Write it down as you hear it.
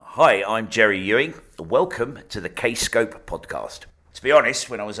Hi, I'm Jerry Ewing. Welcome to the K-Scope podcast. To be honest,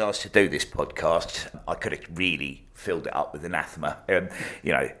 when I was asked to do this podcast, I could have really filled it up with anathema.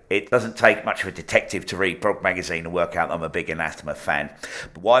 It doesn't take much of a detective to read PROG magazine and work out I'm a big anathema fan.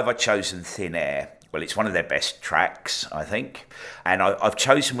 But why have I chosen Thin Air? Well, it's one of their best tracks, I think. And I've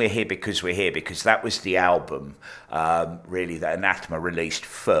chosen We're Here because that was the album, really, that Anathema released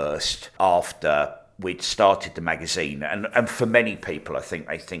first after we'd started the magazine. And for many people, I think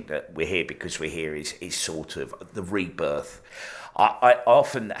they think that We're Here Because We're Here is sort of the rebirth. I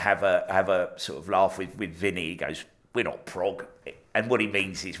often have a sort of laugh with Vinny. He goes, "We're not prog." And what he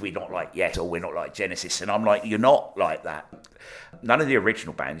means is we're not like Yes or we're not like Genesis. And I'm like, you're not like that. None of the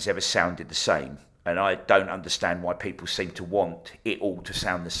original bands ever sounded the same. And I don't understand why people seem to want it all to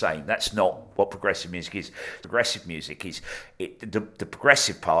sound the same. That's not what progressive music is. Progressive music is, the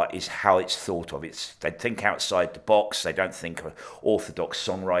progressive part is how it's thought of. They think outside the box. They don't think of orthodox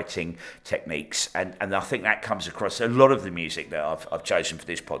songwriting techniques. And I think that comes across a lot of the music that I've chosen for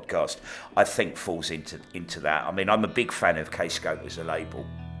this podcast, I think falls into that. I mean, I'm a big fan of K-Scope as a label.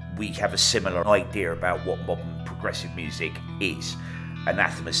 We have a similar idea about what modern progressive music is.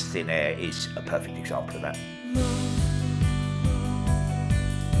 Anathema's Thin Air is a perfect example of that.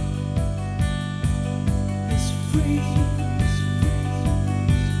 It's free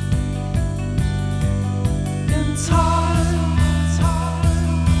in time,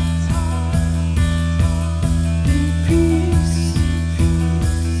 in peace,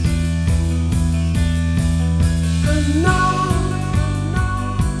 and now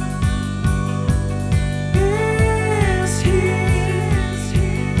is here.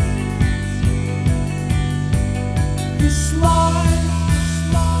 This life,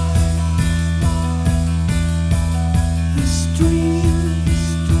 this dream,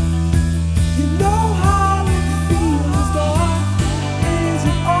 you know how it feels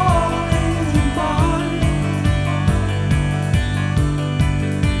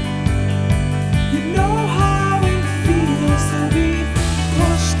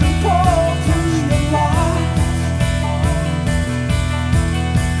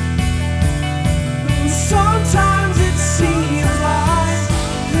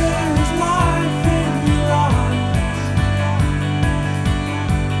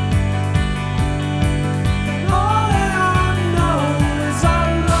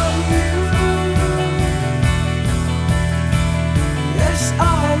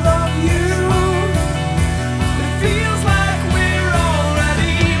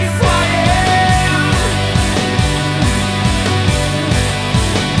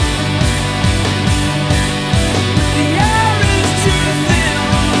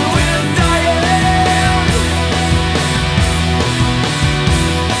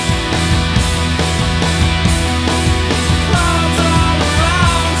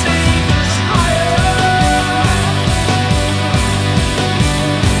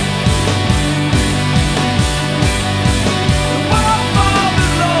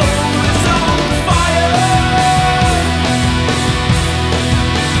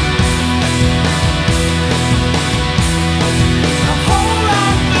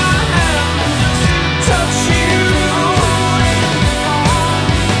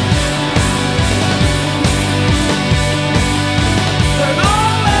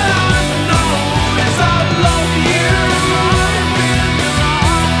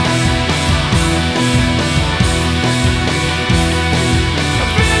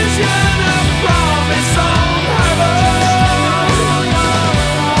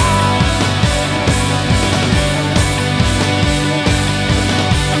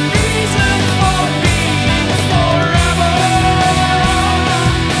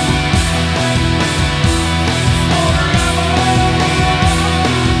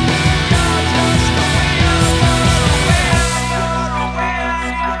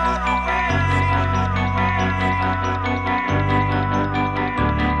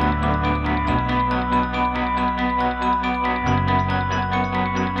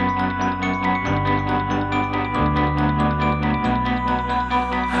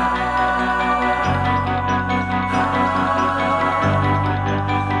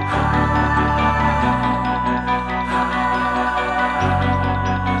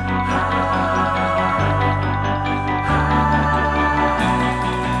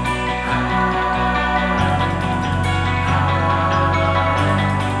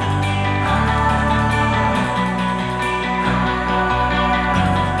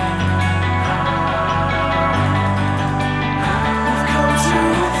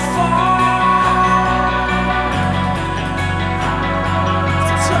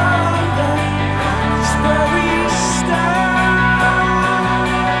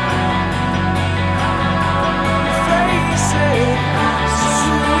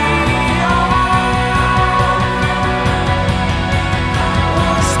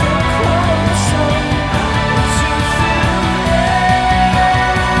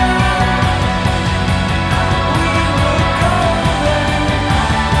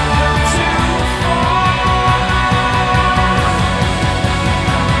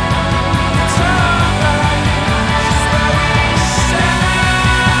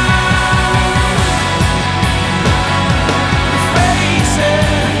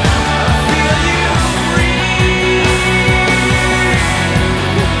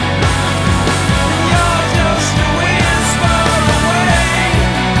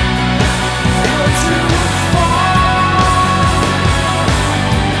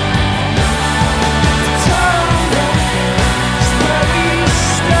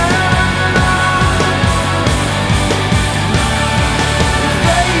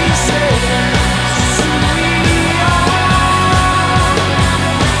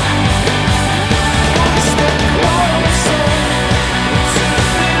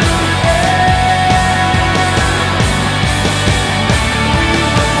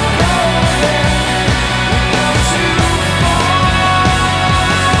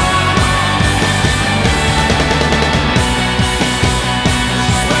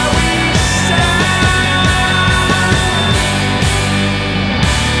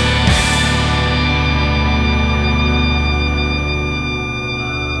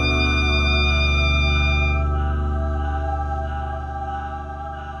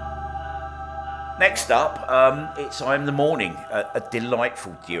next up, it's I'm the Morning, a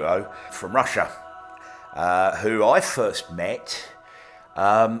delightful duo from Russia, who I first met.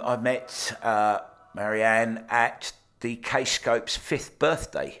 I met Marianne at the K-Scope's 5th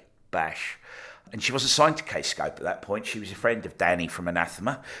birthday bash. And she wasn't signed to K-Scope at that point. She was a friend of Danny from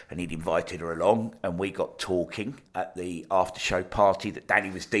Anathema, and he'd invited her along, and we got talking at the after-show party that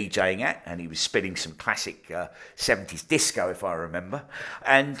Danny was DJing at, and he was spinning some classic 70s disco, if I remember.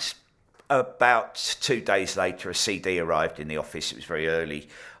 And about 2 days later, a CD arrived in the office. It was very early,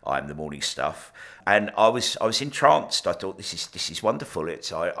 I'm the Morning stuff, and I was entranced. I thought, this is wonderful.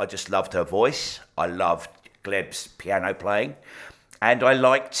 I just loved her voice. I loved Gleb's piano playing, and I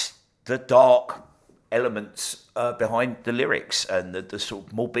liked the dark elements behind the lyrics and the sort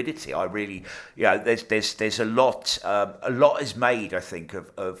of morbidity. I really, there's a lot is made, I think,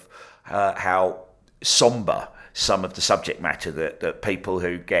 of how somber some of the subject matter that people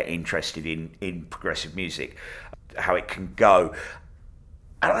who get interested in progressive music, how it can go.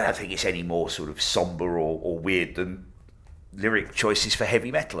 And I don't think it's any more sort of somber or weird than lyric choices for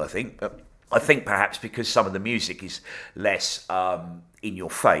heavy metal, I think. But I think perhaps because some of the music is less in your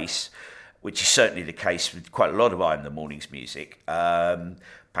face, which is certainly the case with quite a lot of I'm the Morning's music.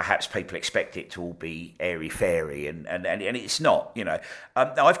 Perhaps people expect it to all be airy-fairy, and it's not,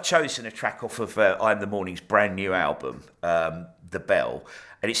 I've chosen a track off of I'm the Morning's brand new album, The Bell,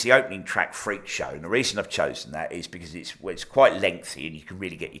 and it's the opening track, Freak Show. And the reason I've chosen that is because it's quite lengthy and you can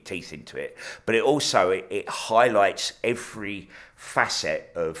really get your teeth into it. But it also it highlights every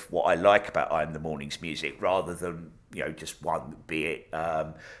facet of what I like about I'm the Morning's music, rather than just one, be it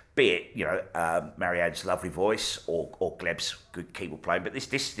Marianne's lovely voice or Gleb's good keyboard playing, but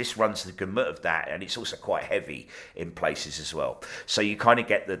this runs the gamut of that, and it's also quite heavy in places as well. So you kind of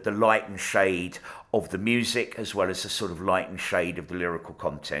get the light and shade of the music as well as the sort of light and shade of the lyrical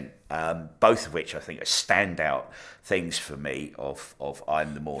content, both of which I think are standout things for me of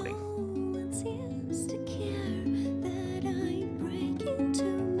I'm the Morning. No one seems to care that I break into a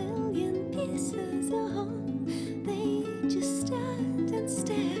million pieces. They just stand and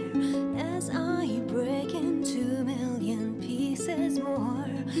stare as I break into a million pieces more.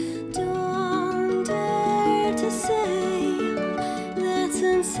 Don't dare to say that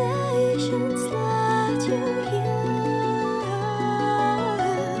sensations left you here.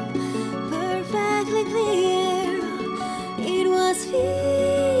 Perfectly clear, it was fear.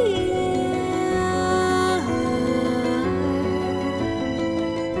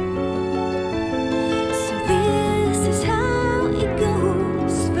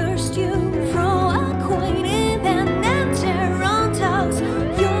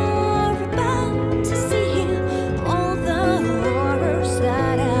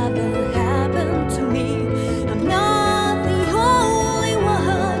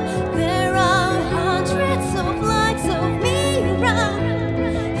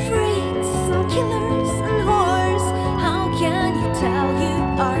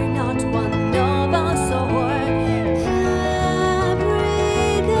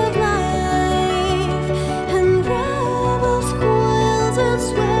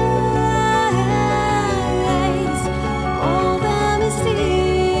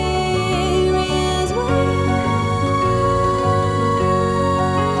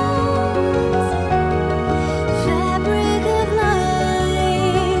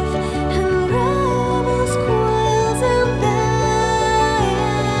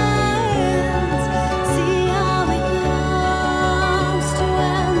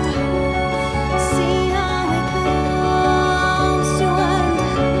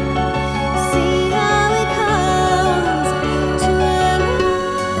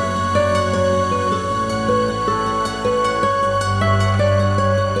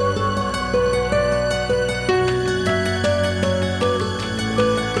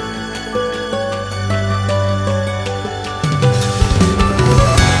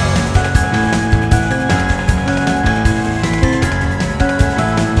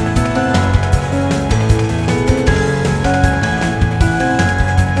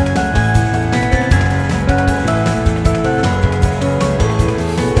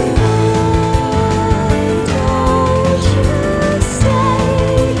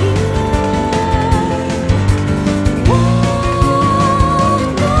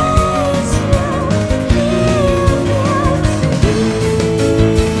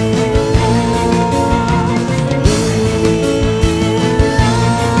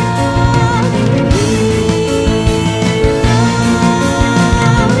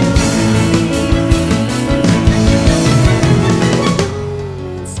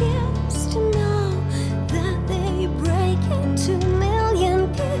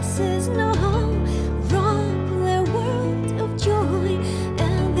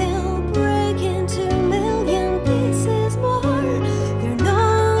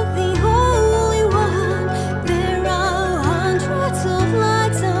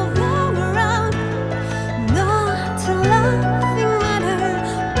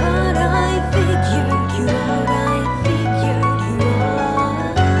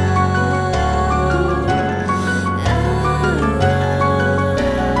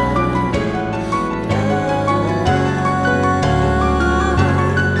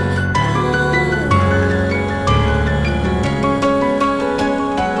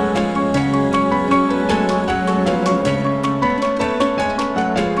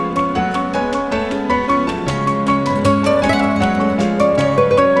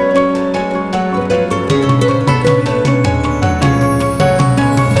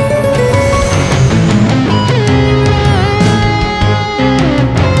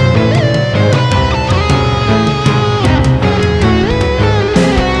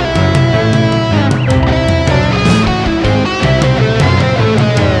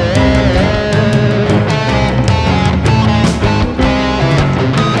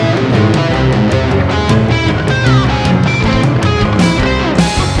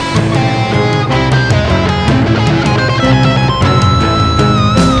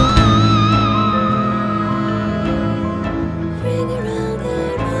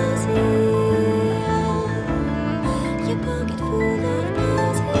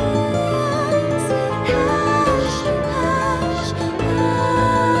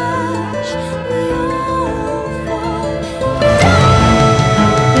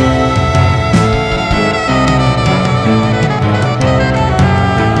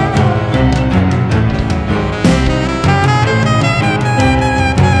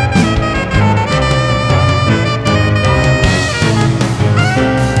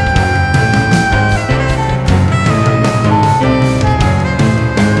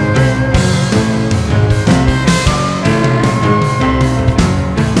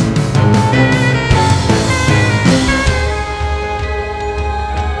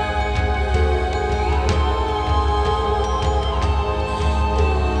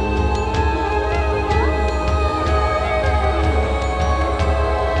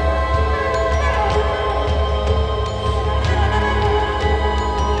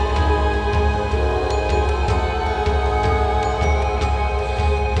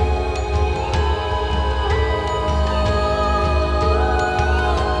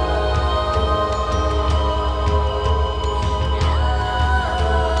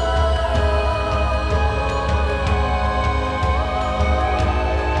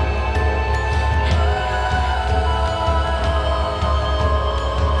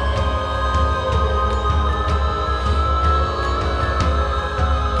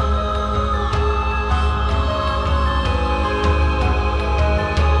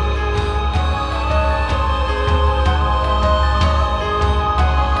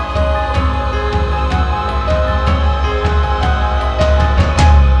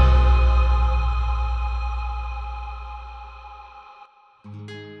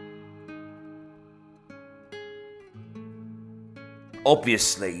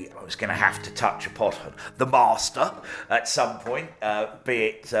 Obviously, I was going to have to touch upon the master at some point, be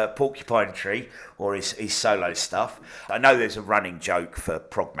it Porcupine Tree or his solo stuff. I know there's a running joke for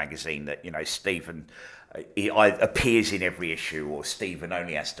PROG magazine that, Stephen he either appears in every issue or Stephen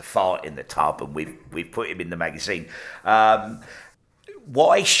only has to fart in the tub, and we've put him in the magazine.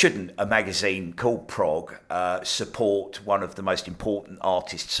 Why shouldn't a magazine called PROG support one of the most important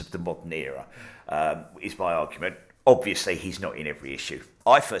artists of the modern era, is my argument. Obviously, he's not in every issue.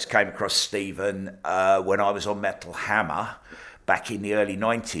 I first came across Stephen when I was on Metal Hammer back in the early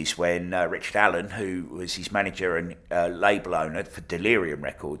 90s when Richard Allen, who was his manager and label owner for Delirium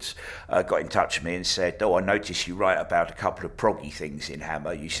Records, got in touch with me and said, I noticed you write about a couple of proggy things in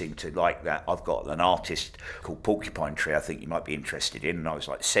Hammer. You seem to like that. I've got an artist called Porcupine Tree I think you might be interested in. And I was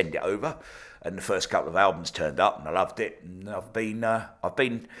like, send it over. And the first couple of albums turned up and I loved it. And I've been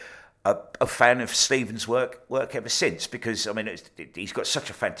a fan of Stephen's work ever since, because he's got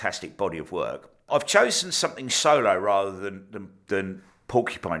such a fantastic body of work. I've chosen something solo rather than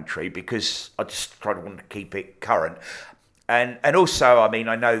Porcupine Tree because I just try to want to keep it current. And also, I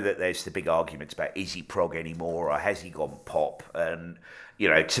know that there's the big arguments about is he prog anymore or has he gone pop? And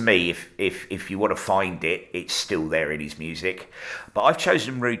to me, if you want to find it, it's still there in his music. But I've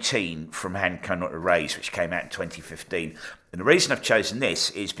chosen Routine from Hand Cannot Erase, which came out in 2015. And the reason I've chosen this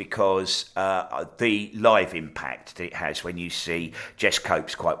is because the live impact that it has when you see Jess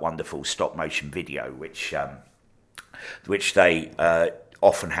Cope's quite wonderful stop motion video, which they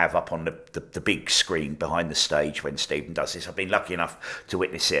often have up on the big screen behind the stage when Stephen does this. I've been lucky enough to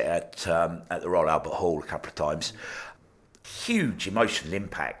witness it at the Royal Albert Hall a couple of times. Huge emotional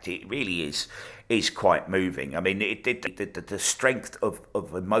impact. It really is quite moving. The strength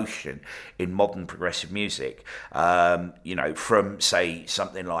of emotion in modern progressive music, from say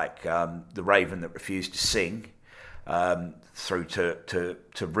something like The Raven That Refused to Sing, through to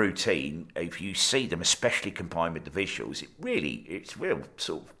Routine. If you see them, especially combined with the visuals, it's real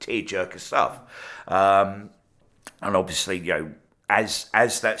sort of tearjerker stuff. And obviously, as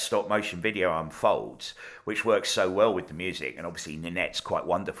that stop motion video unfolds, which works so well with the music, and obviously Ninette's quite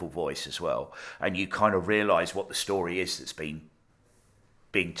wonderful voice as well, and you kind of realise what the story is that's being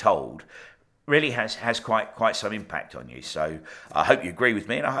told, really has quite some impact on you. So I hope you agree with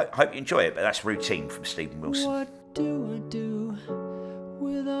me, and I hope you enjoy it. But that's Routine from Stephen Wilson. What do I do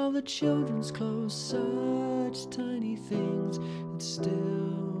with all the children's clothes? Such tiny things that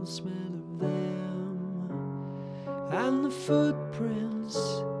still smell of them, and the footprints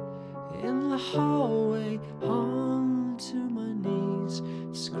in the hallway hung to my knees.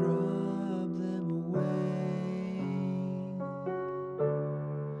 Scrub them away.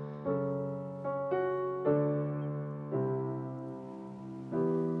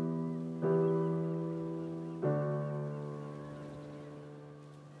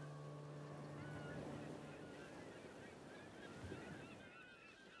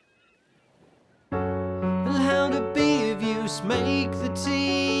 Make the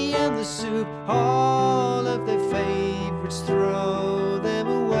tea and the soup, all of their favorites, throw them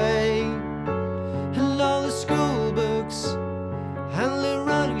away. And all the school books and their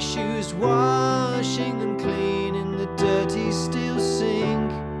running shoes, washing them clean in the dirty steel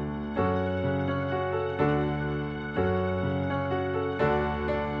sink.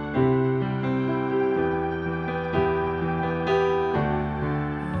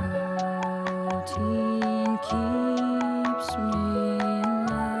 Routine keeps me in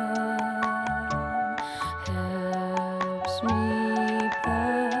line, helps me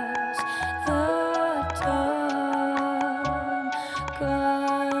pass the time,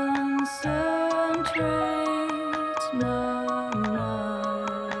 concentrates my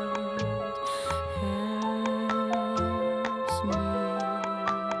mind, helps me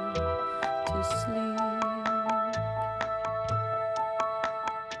to sleep.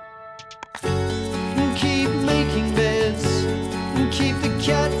 Keep making beds and keep the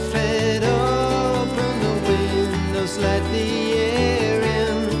cat fed. Open the windows, let the air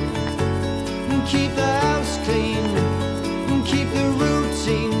in, and keep the house clean and keep the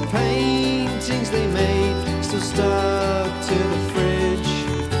routine paintings they made still stuck to the fridge.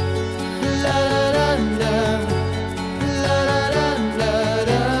 La da da da, la da da da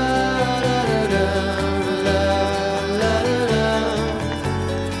da da da, la la da da.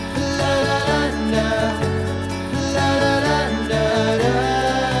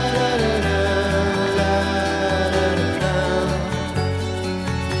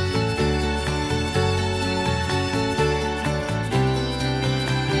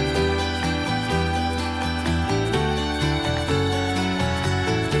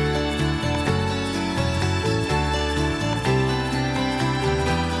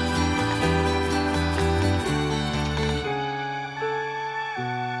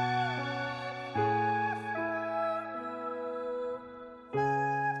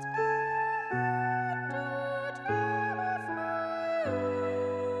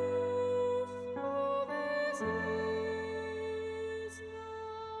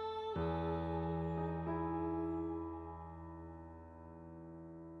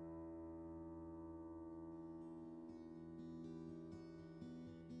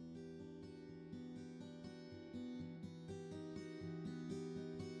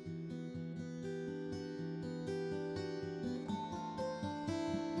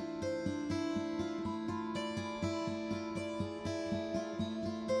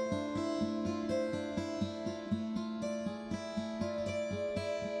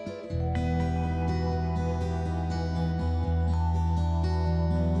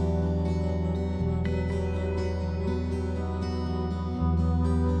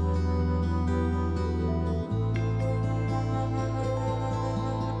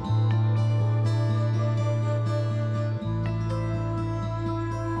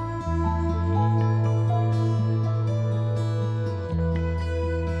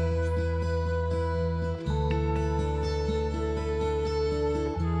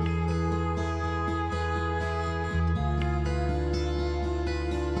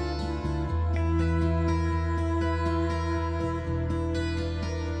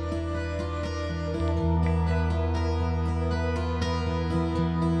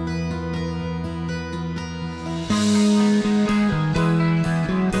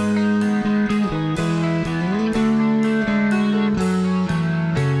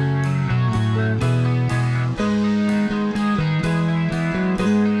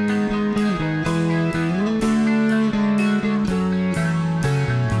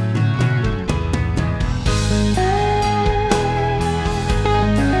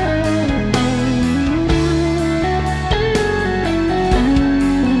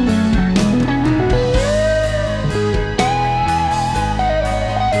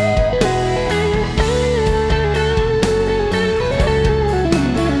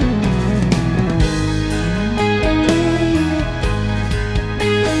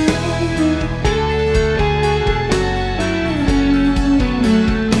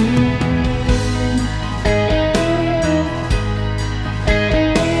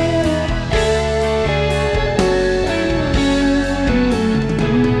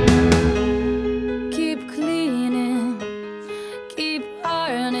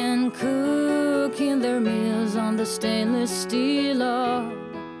 burning, cooking their meals on the stainless steel hob.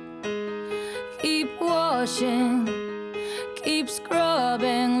 Keep washing, keep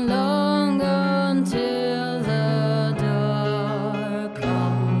scrubbing long until the dark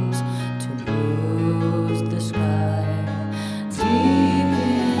comes to bruise the sky. Deep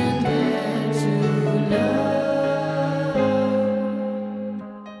in there to love.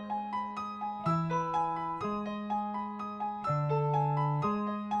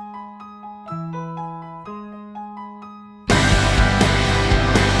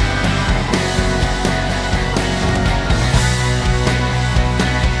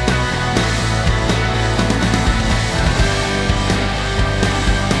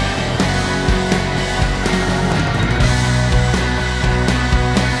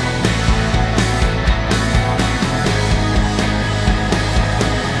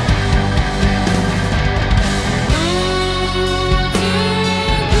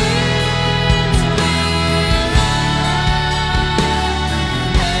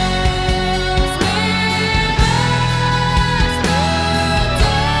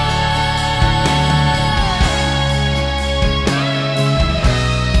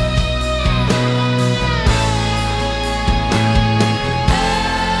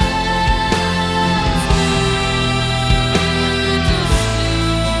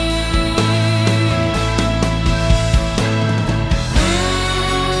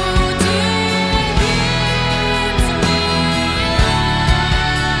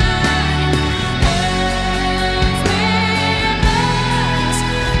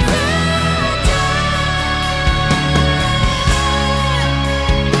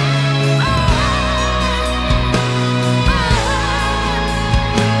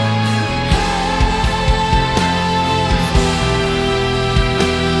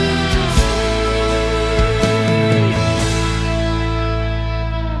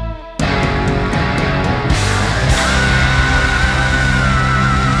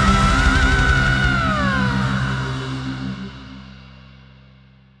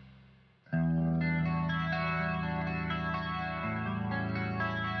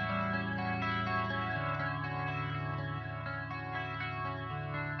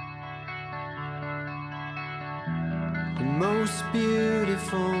 The most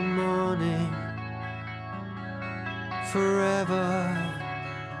beautiful morning forever.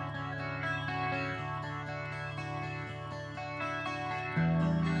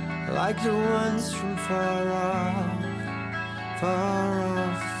 Like the ones from far off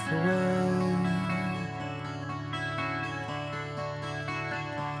away.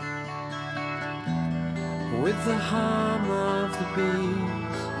 With the hum of the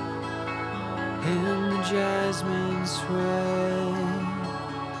bees in the jasmine sway.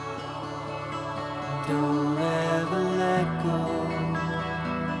 Don't ever let go.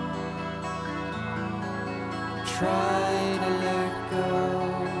 Try to let go.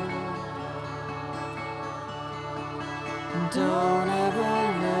 Don't ever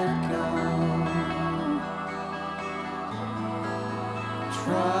let go.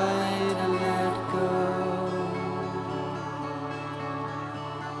 Try to let go.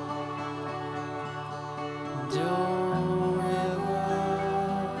 Don't ever.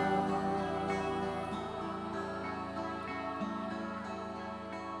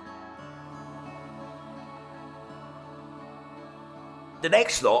 The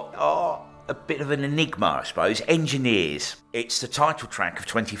next lot are a bit of an enigma, I suppose. Engineers. It's the title track of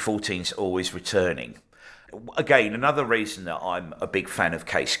 2014's Always Returning. Again, another reason that I'm a big fan of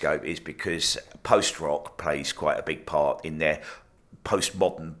K-Scope is because post-rock plays quite a big part in their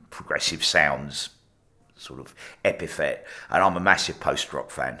postmodern progressive sounds sort of epithet, and I'm a massive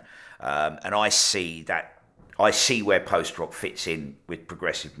post-rock fan, and I see where post-rock fits in with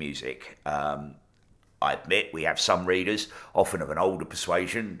progressive music. I admit we have some readers, often of an older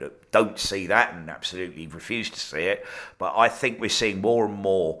persuasion, that don't see that and absolutely refuse to see it. But I think we're seeing more and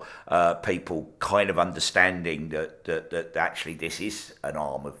more people kind of understanding that actually this is an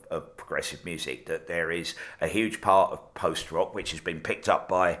arm of progressive music, that there is a huge part of post-rock which has been picked up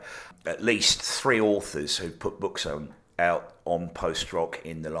by at least 3 authors who've put books out on post-rock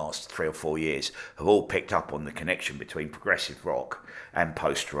in the last 3 or 4 years, have all picked up on the connection between progressive rock and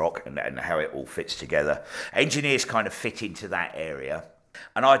post-rock and how it all fits together. Engineers kind of fit into that area.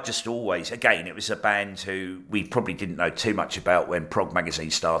 And I just always, again, it was a band who we probably didn't know too much about when PROG magazine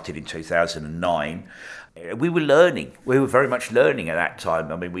started in 2009. We were learning. We were very much learning at that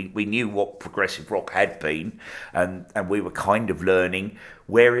time. I mean, we knew what progressive rock had been, and we were kind of learning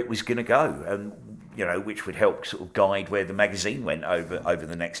where it was going to go. And which would help sort of guide where the magazine went over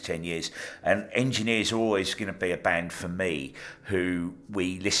the next 10 years. And Engineers are always going to be a band for me who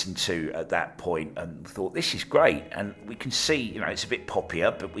we listened to at that point and thought, this is great. And we can see, it's a bit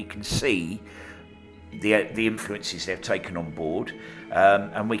poppier, but we can see the influences they've taken on board,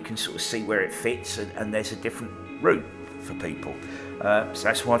 and we can sort of see where it fits, and there's a different route for people. So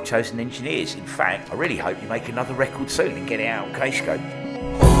that's why I've chosen Engineers. In fact, I really hope you make another record soon and get it out on K-Scope.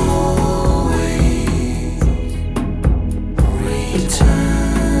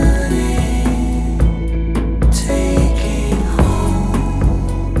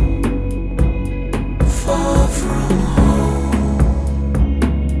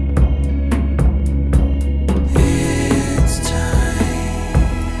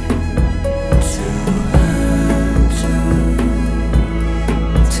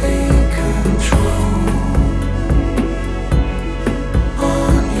 Control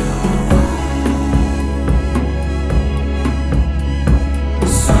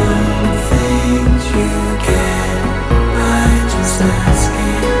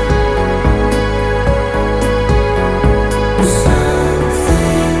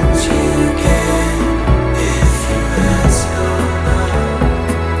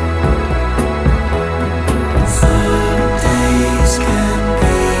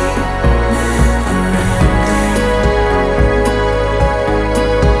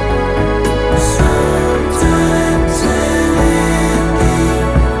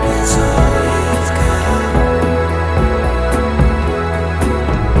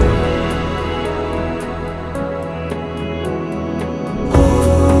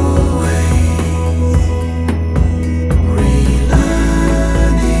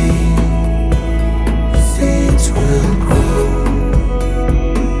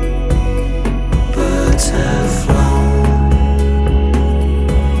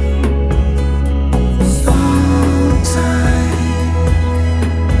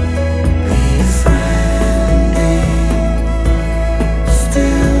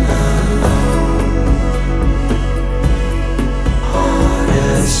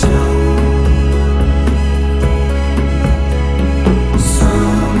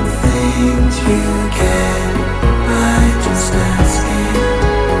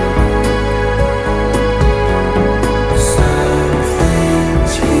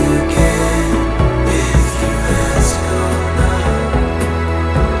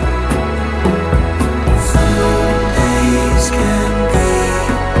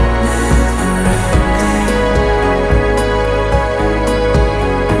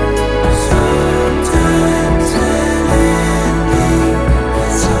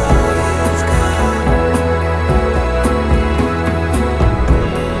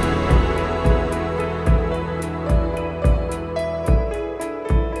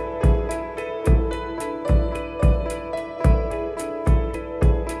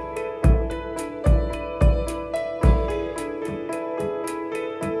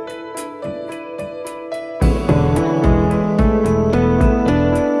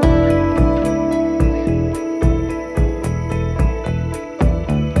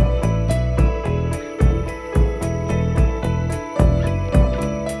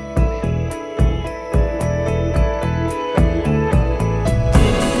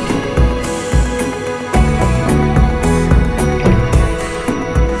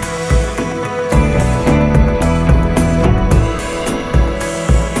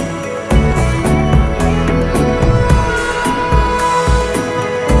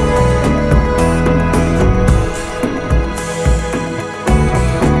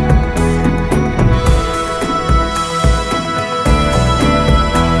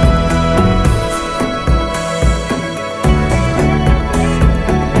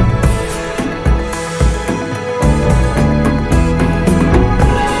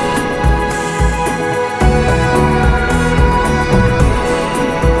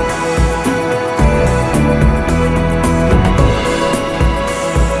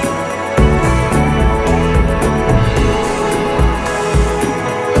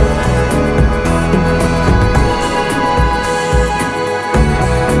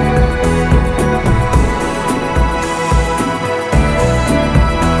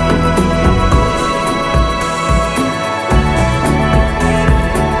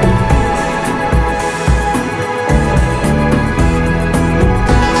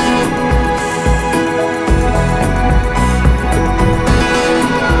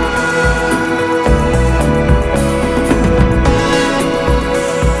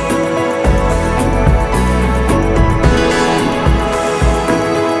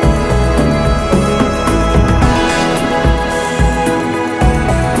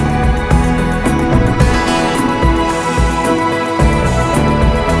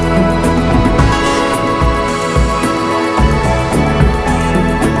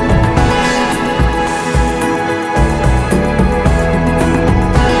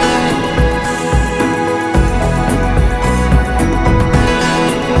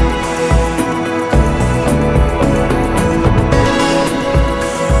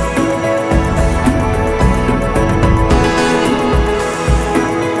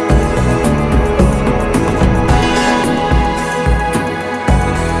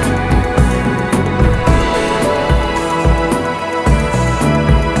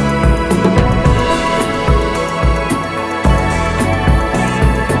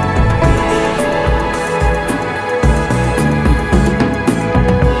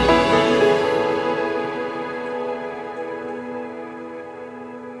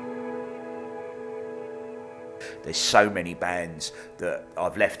there's so many bands that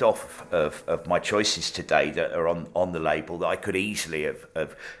I've left off of my choices today that are on the label that I could easily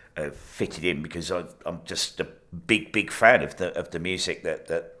have fitted in, because I'm just a big fan of the music that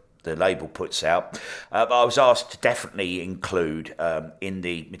the label puts out. But I was asked to definitely include in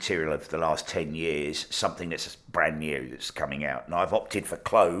the material of the last 10 years something that's brand new that's coming out, and I've opted for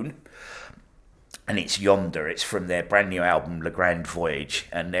Clone, and it's Yonder. It's from their brand new album Le Grand Voyage,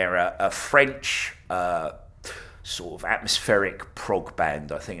 and they're a French sort of atmospheric prog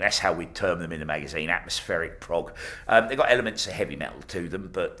band. I think that's how we term them in the magazine, atmospheric prog. They've got elements of heavy metal to them,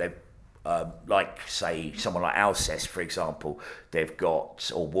 but they've like, say, someone like Alcest, for example, they've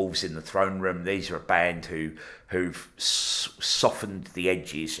got, or Wolves in the Throne Room. These are a band who've softened the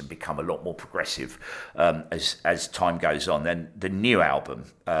edges and become a lot more progressive as time goes on. Then the new album,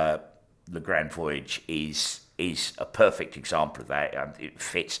 Le Grand Voyage, is a perfect example of that. It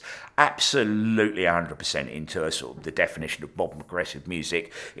fits absolutely 100% into a sort of the definition of modern progressive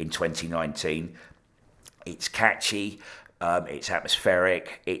music in 2019. It's catchy. It's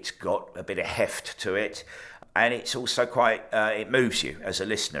atmospheric, it's got a bit of heft to it, and it's also quite, it moves you as a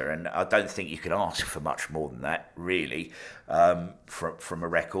listener, and I don't think you can ask for much more than that, really, from a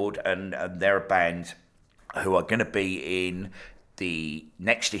record. And they're a band who are going to be in the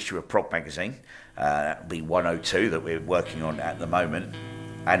next issue of PROG magazine, that'll be 102 that we're working on at the moment,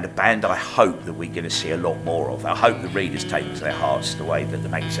 and a band I hope that we're going to see a lot more of. I hope the readers take to their hearts the way that the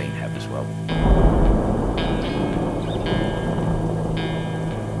magazine have as well.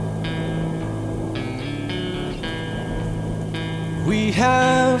 We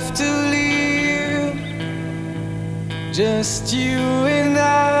have to leave, just you and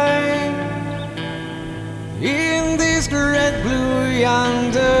I, in this red blue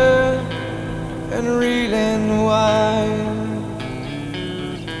yonder and real and wide.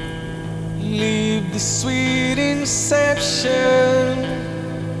 Leave the sweet inception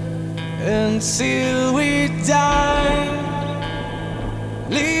until we die,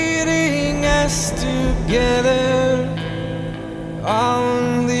 leading us together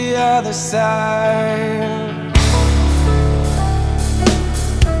on the other side.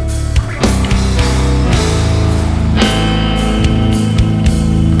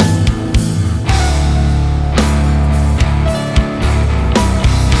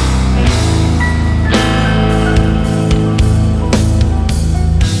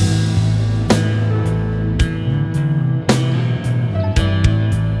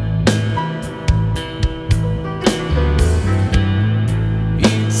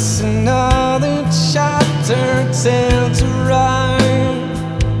 Tale to write,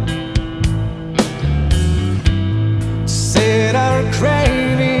 set our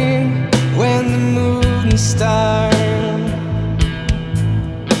craving when the moon starts.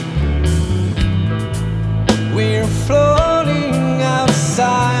 We're floating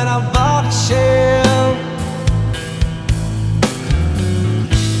outside our body shell,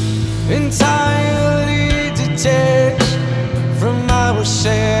 entirely detached from our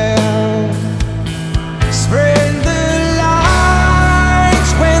shell. Spread the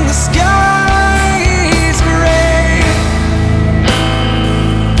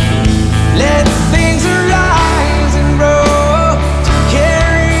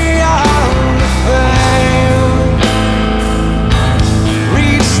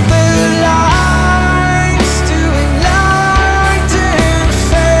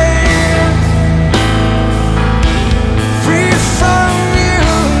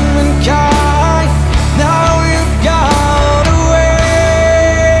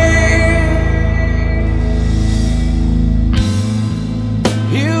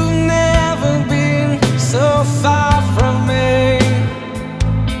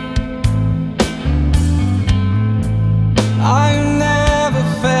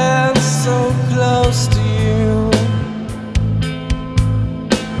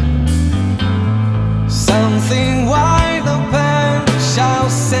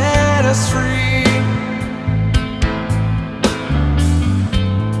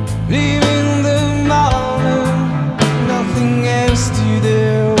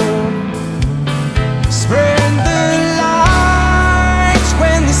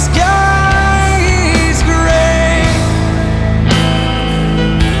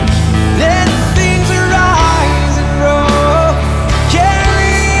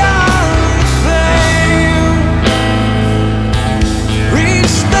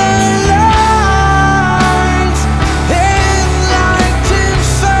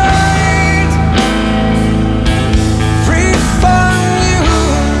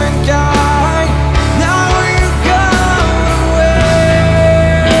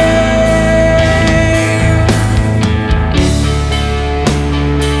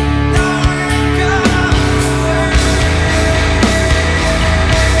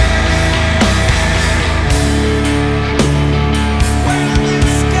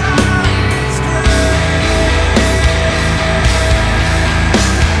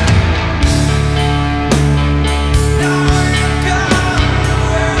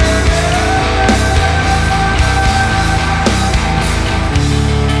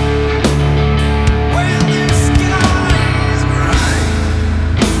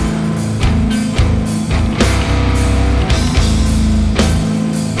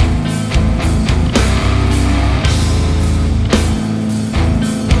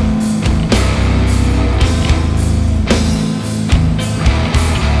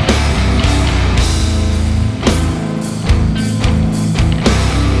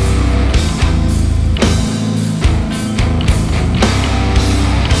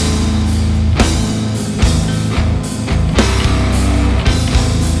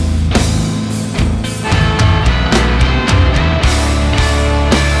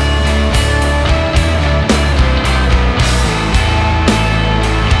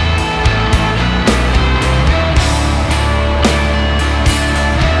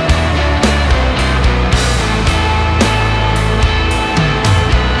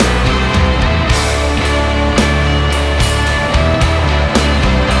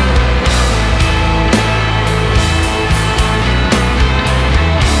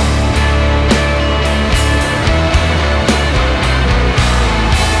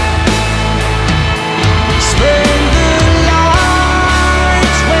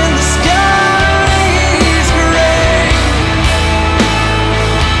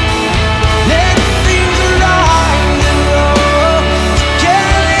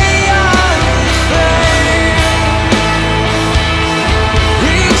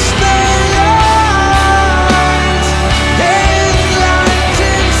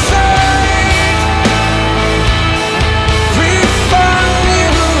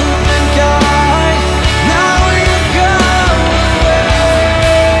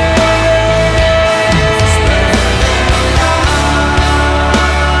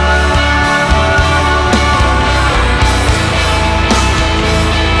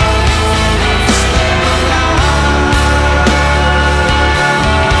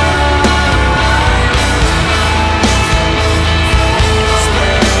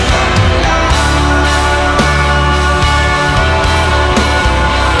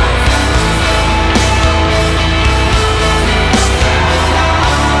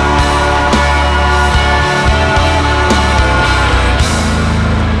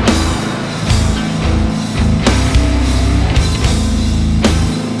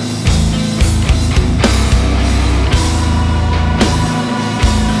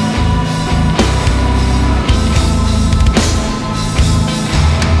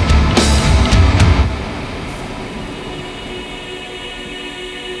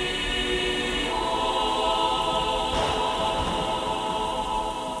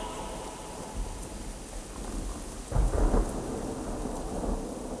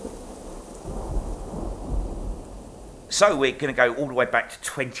So we're going to go all the way back to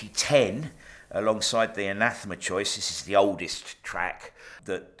 2010 alongside the Anathema choice. This is the oldest track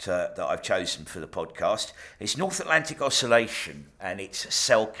that I've chosen for the podcast. It's North Atlantic Oscillation, and it's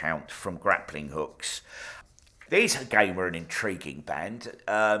Cell Count from Grappling Hooks. These again were an intriguing band.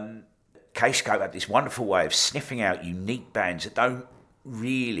 K-Scope had this wonderful way of sniffing out unique bands that don't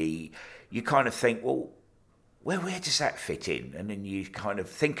really, you kind of think, well, where does that fit in? And then you kind of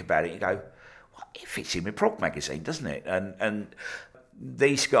think about it, and you go, well, it fits in with PROG magazine, doesn't it? And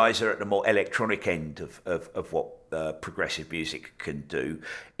these guys are at the more electronic end of what progressive music can do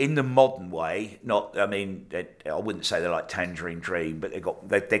in the modern way. I wouldn't say they're like Tangerine Dream, but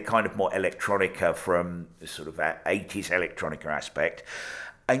they're kind of more electronica from the sort of 80s electronica aspect.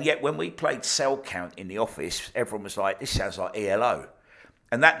 And yet when we played Cell Count in the office, everyone was like, this sounds like ELO.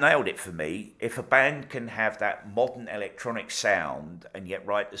 And that nailed it for me. If a band can have that modern electronic sound and yet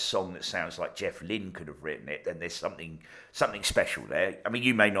write a song that sounds like Jeff Lynne could have written it, then there's something special there. I mean,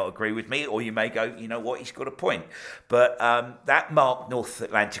 you may not agree with me, or you may go, you know what, he's got a point. But that marked North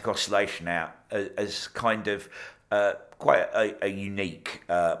Atlantic Oscillation out as kind of quite a unique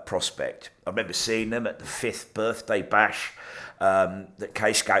prospect. I remember seeing them at the 5th birthday bash that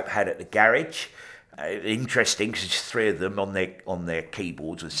K-Scope had at the garage. Interesting, because it's 3 of them on their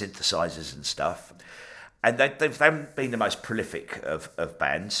keyboards with synthesizers and stuff, and they haven't been the most prolific of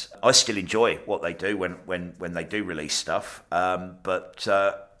bands. I still enjoy what they do when they do release stuff, but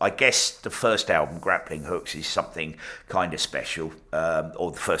I guess the first album, Grappling Hooks, is something kind of special,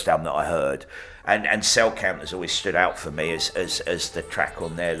 or the first album that I heard, and Cell Count has always stood out for me as the track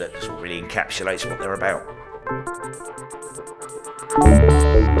on there that sort of really encapsulates what they're about.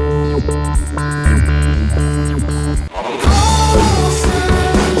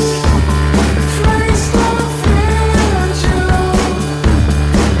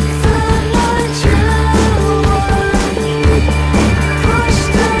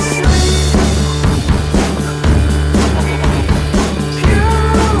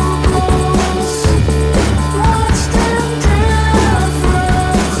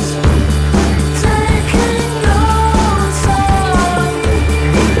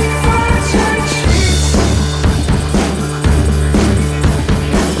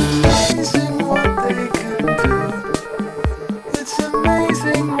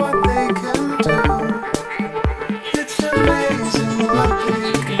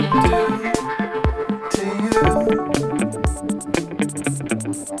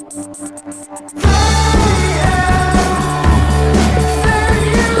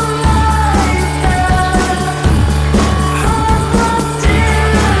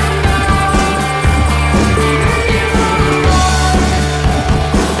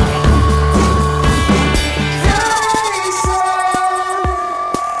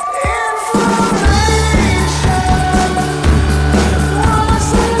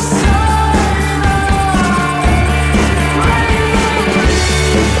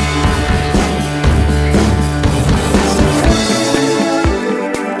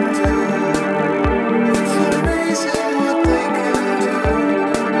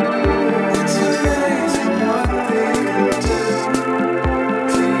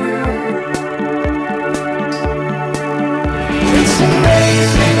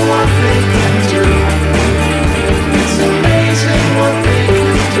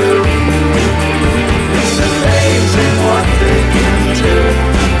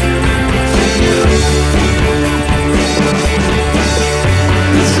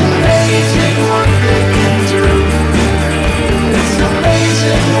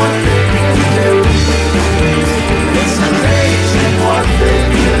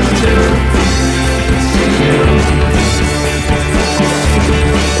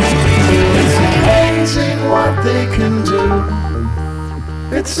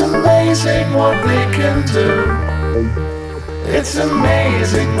 It's amazing what they can do. It's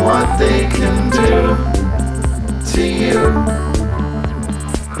amazing what they can do to you.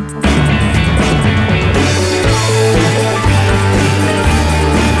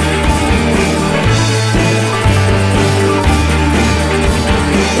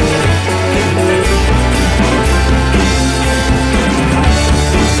 It's amazing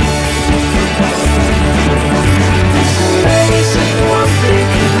what they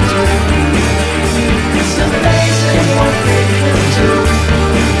can do. It's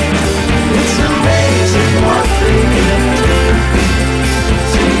amazing what they can do.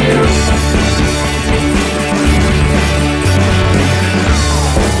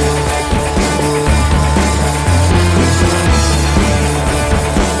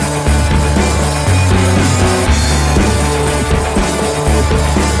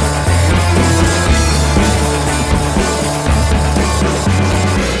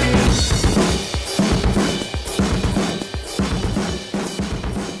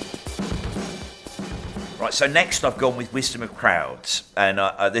 Right, so next I've gone with Wisdom of Crowds, and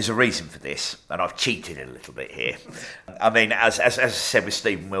there's a reason for this, and I've cheated a little bit here. I mean, as I said with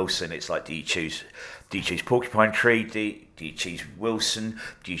Stephen Wilson, it's like, do you choose Porcupine Tree, do you choose Wilson,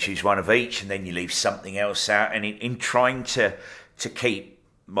 do you choose one of each, and then you leave something else out? And in trying to keep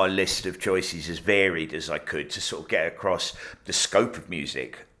my list of choices as varied as I could to sort of get across the scope of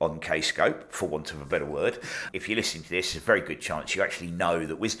music on K-Scope, for want of a better word. If you're listening to this, there's a very good chance you actually know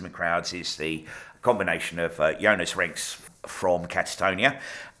that Wisdom of Crowds is the combination of Jonas Renks from Catatonia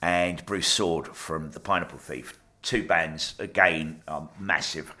and Bruce Sword from The Pineapple Thief. Two bands, again, I'm a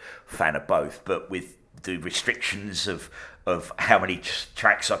massive fan of both, but with the restrictions of how many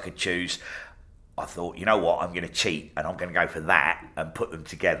tracks I could choose, I thought, you know what, I'm going to cheat and I'm going to go for that and put them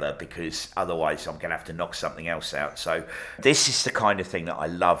together, because otherwise I'm going to have to knock something else out. So this is the kind of thing that I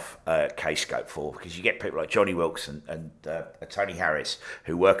love K-Scope for, because you get people like Johnny Wilkes and Tony Harris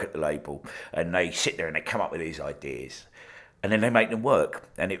who work at the label, and they sit there and they come up with these ideas and then they make them work.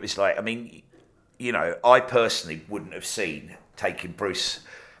 And it was like, I mean, you know, I personally wouldn't have seen taking Bruce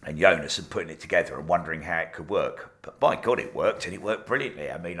and Jonas and putting it together and wondering how it could work. But by God, it worked, and it worked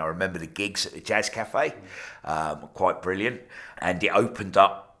brilliantly. I mean, I remember the gigs at the Jazz Cafe, quite brilliant, and it opened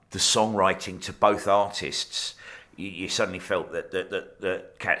up the songwriting to both artists. You suddenly felt that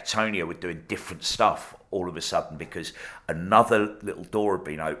Catatonia were doing different stuff all of a sudden, because another little door had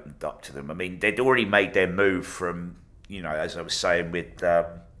been opened up to them. I mean, they'd already made their move from, you know, as I was saying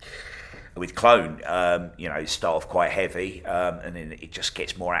with Clone, you know, start off quite heavy, and then it just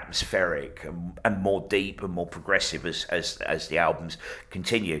gets more atmospheric and more deep and more progressive as the albums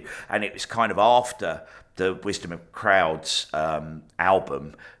continue. And it was kind of after the Wisdom of Crowds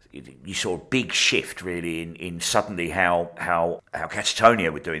album, you saw a big shift really in suddenly how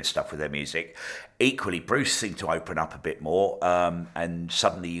Catatonia were doing stuff with their music. Equally, Bruce seemed to open up a bit more, and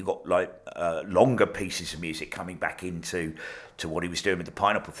suddenly you got like longer pieces of music coming back into what he was doing with the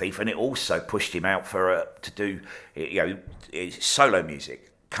Pineapple Thief, and it also pushed him out to do, you know, solo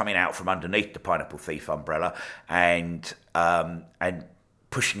music coming out from underneath the Pineapple Thief umbrella, and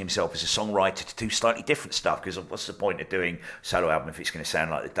pushing himself as a songwriter to do slightly different stuff, because what's the point of doing a solo album if it's going to sound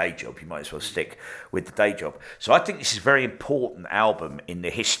like the day job? You might as well stick with the day job. So I think this is a very important album in the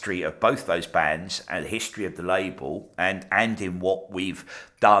history of both those bands and the history of the label, and in what we've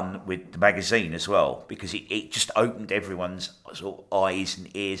done with the magazine as well, because it just opened everyone's sort of eyes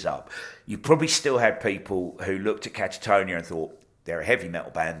and ears up. You probably still had people who looked at Catatonia and thought, they're a heavy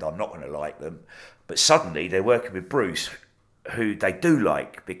metal band, I'm not going to like them. But suddenly they're working with Bruce, who they do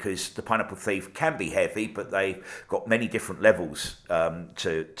like, because the Pineapple Thief can be heavy, but they've got many different levels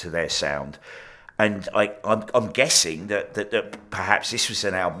to their sound. And I'm guessing that perhaps this was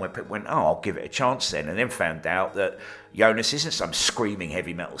an album where people went, oh, I'll give it a chance then, and then found out that Jonas isn't some screaming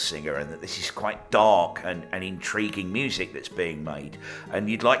heavy metal singer, and that this is quite dark and intriguing music that's being made.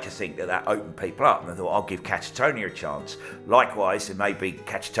 And you'd like to think that opened people up, and I thought, I'll give Catatonia a chance. Likewise, there may be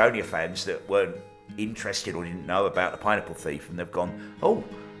Catatonia fans that weren't interested or didn't know about the Pineapple Thief, and they've gone, oh,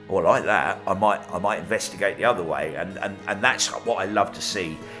 well, I like that, I might investigate the other way. And that's what I love to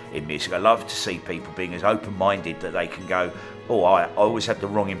see in music. I love to see people being as open-minded that they can go, oh, I always had the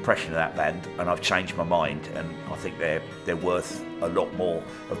wrong impression of that band, and I've changed my mind, and I think they're worth a lot more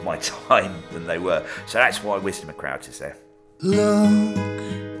of my time than they were. So that's why Wisdom of Crowds is there.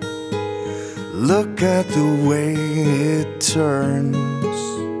 Look at the way it turns.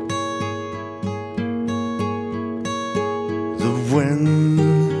 The wind,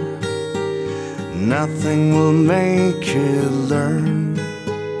 nothing will make it learn.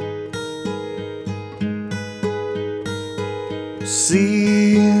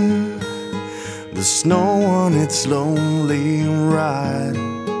 See the snow on its lonely ride.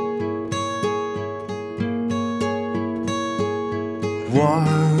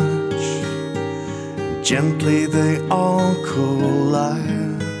 Watch, gently they all collide.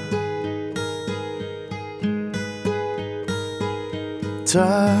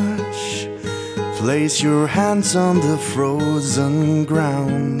 Touch, place your hands on the frozen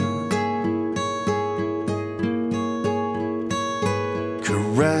ground.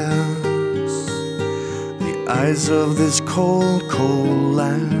 Caress the eyes of this cold, cold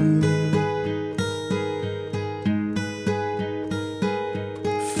land.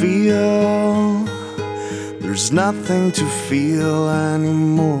 Feel there's nothing to feel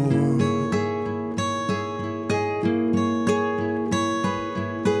anymore.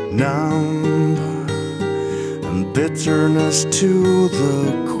 Numb and bitterness to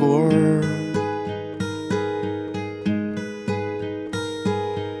the core.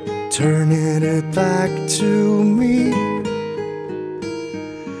 Turning it back to me.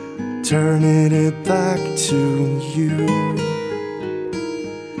 turning it back to you,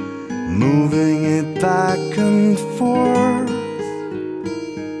 moving it back and forth,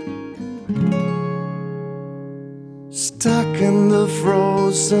 stuck in the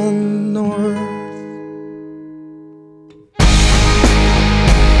frozen north.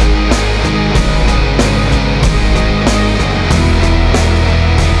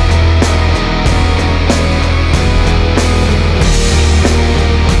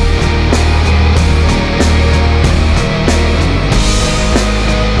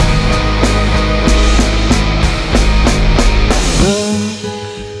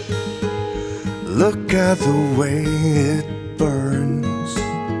 Look at the way it burns.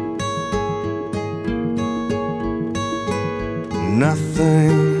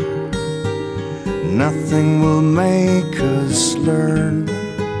 Nothing will make us learn.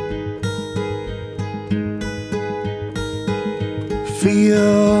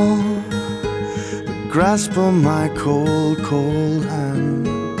 Feel the grasp of my cold, cold hand.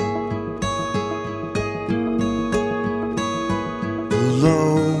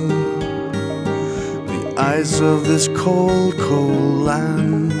 Below eyes of this cold, cold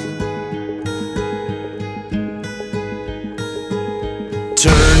land,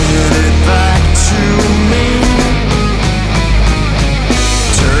 turning it back to me,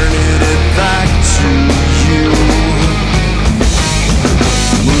 turning it back to you,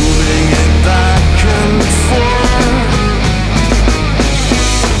 moving it back and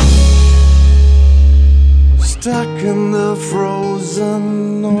forth, stuck in the frozen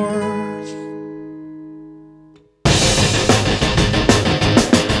north.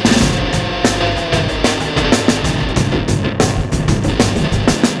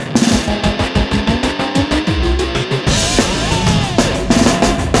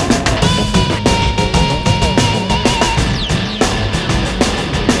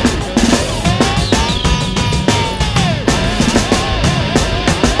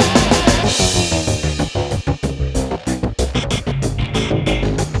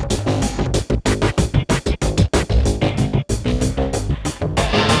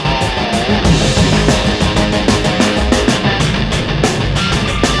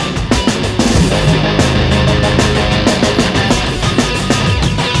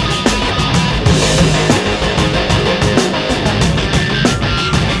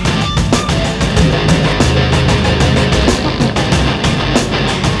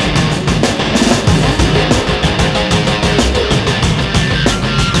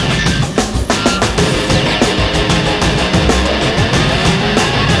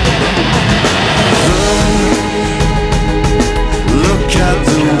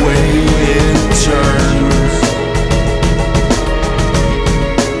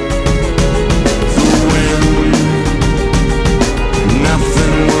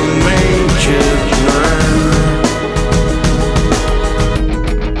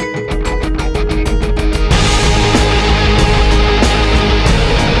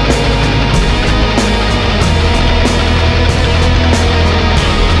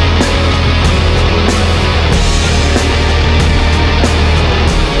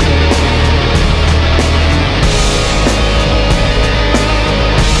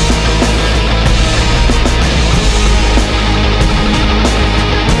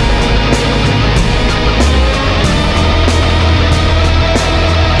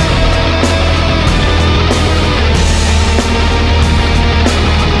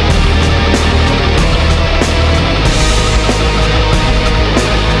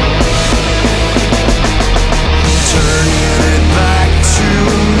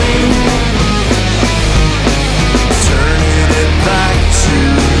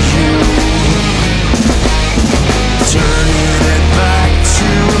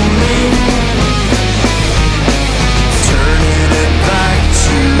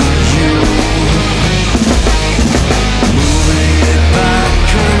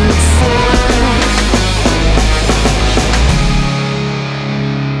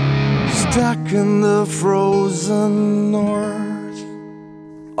 in the frozen north.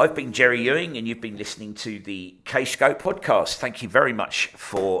 I've been Jerry Ewing, and you've been listening to the K-Scope podcast. Thank you very much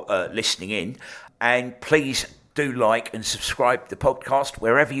for listening in, and please do like and subscribe to the podcast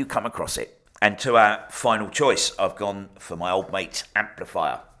wherever you come across it. And to our final choice, I've gone for my old mate's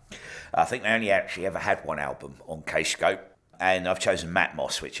Amplifier. I think they only actually ever had one album on K-Scope, and I've chosen Matt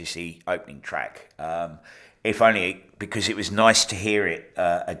Moss, which is the opening track. If only because it was nice to hear it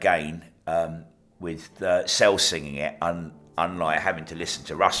again with Cell singing it, unlike having to listen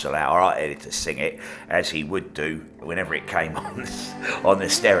to Russell, our art editor, sing it as he would do whenever it came on the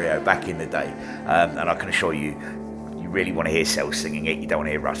stereo back in the day. And I can assure you, you really want to hear Sel singing it, you don't want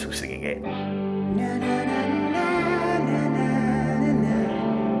to hear Russell singing it.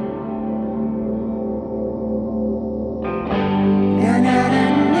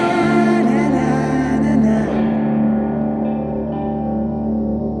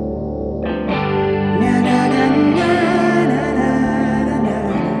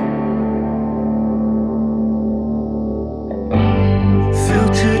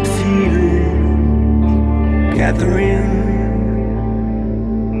 Filtered feeling gathering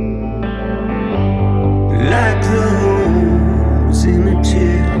like the holes in a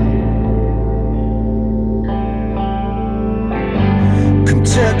chair. Come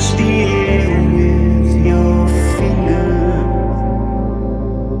touch the air with your finger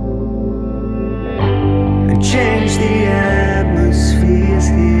and change the atmospheres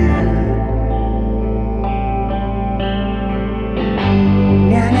here.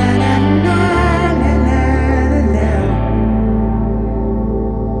 Na na na na na na na.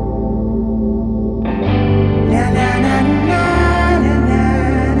 Na na na na na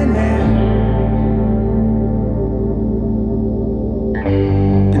na na.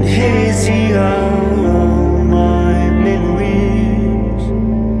 And hazy are all my memories,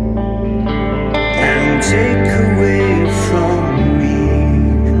 and take away from me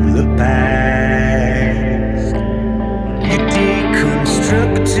the past. Your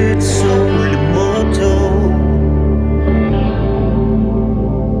deconstructed soul immortal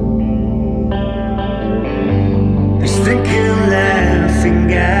is thinking,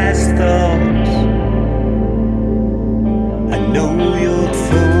 laughing as thoughts. I know your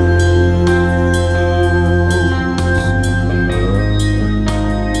thoughts.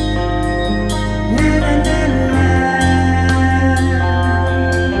 Na na na na.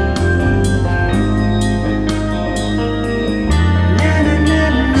 Na na na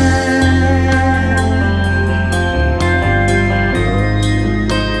na.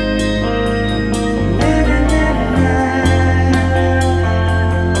 Na na na na.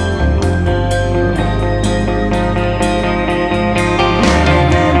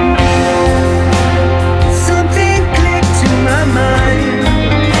 Something clicked in my mind,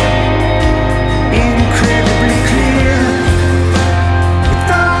 incredibly clear,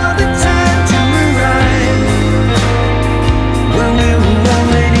 with all the time to arrive when we were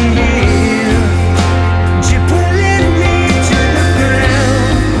already here. You're pulling me to the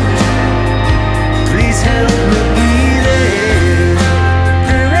ground. Please help me breathe in.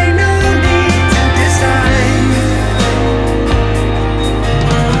 There ain't no need to decide.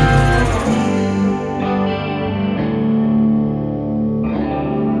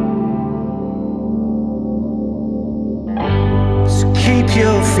 So keep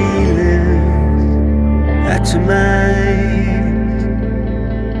your feelings at your mind.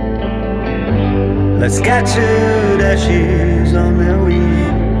 Like scattered ashes on their wings.